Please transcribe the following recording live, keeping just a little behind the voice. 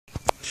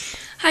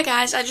Hi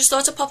guys, I just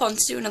thought to pop on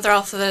to do another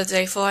outfit of the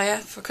day for you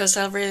because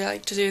I really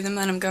like to do them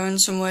and I'm going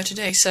somewhere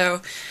today,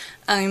 so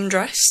I'm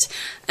dressed.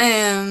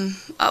 As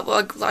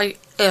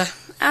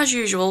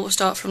usual, we'll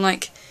start from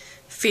like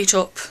feet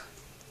up.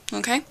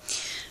 Okay?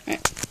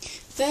 Right.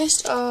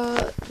 First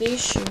are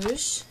these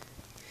shoes,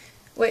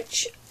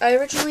 which I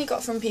originally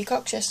got from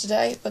Peacock's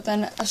yesterday, but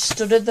then I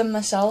studded them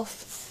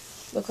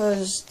myself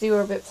because they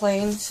were a bit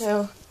plain,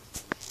 so.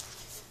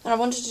 And I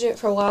wanted to do it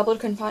for a while, but I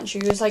couldn't find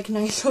shoes like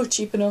nice or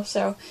cheap enough,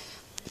 so.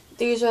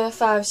 These are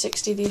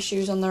 £5.60, these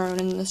shoes on their own,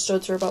 and the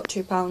studs are about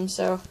 £2,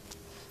 so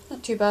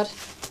not too bad.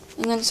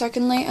 And then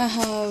secondly, I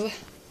have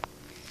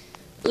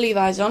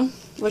Levi's on,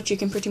 which you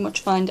can pretty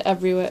much find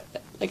everywhere,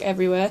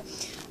 everywhere.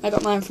 I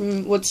got mine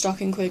from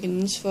Woodstock in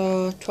Quiggins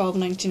for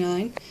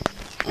 £12.99.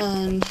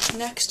 And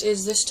next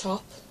is this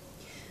top,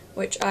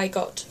 which I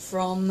got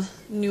from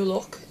New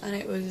Look, and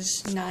it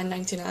was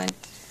 £9.99.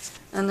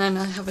 And then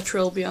I have a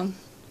trilby on,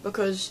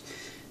 because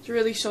it's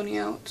really sunny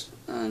out,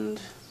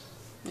 and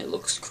it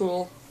looks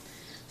cool.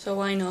 So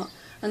why not?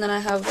 And then I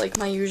have like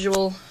my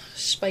usual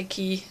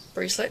spiky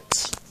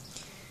bracelets.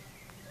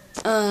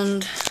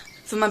 And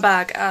for my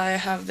bag, I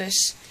have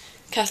this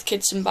Cath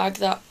Kidston bag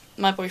that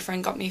my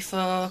boyfriend got me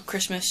for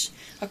Christmas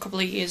a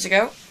couple of years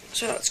ago.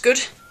 So that's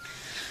good.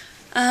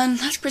 And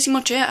that's pretty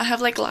much it. I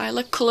have like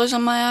lilac colours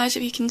on my eyes,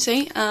 if you can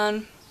see.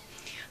 And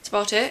that's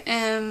about it.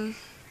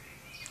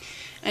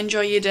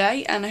 Enjoy your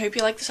day, and I hope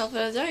you like this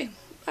outfit of the day.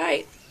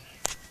 Bye.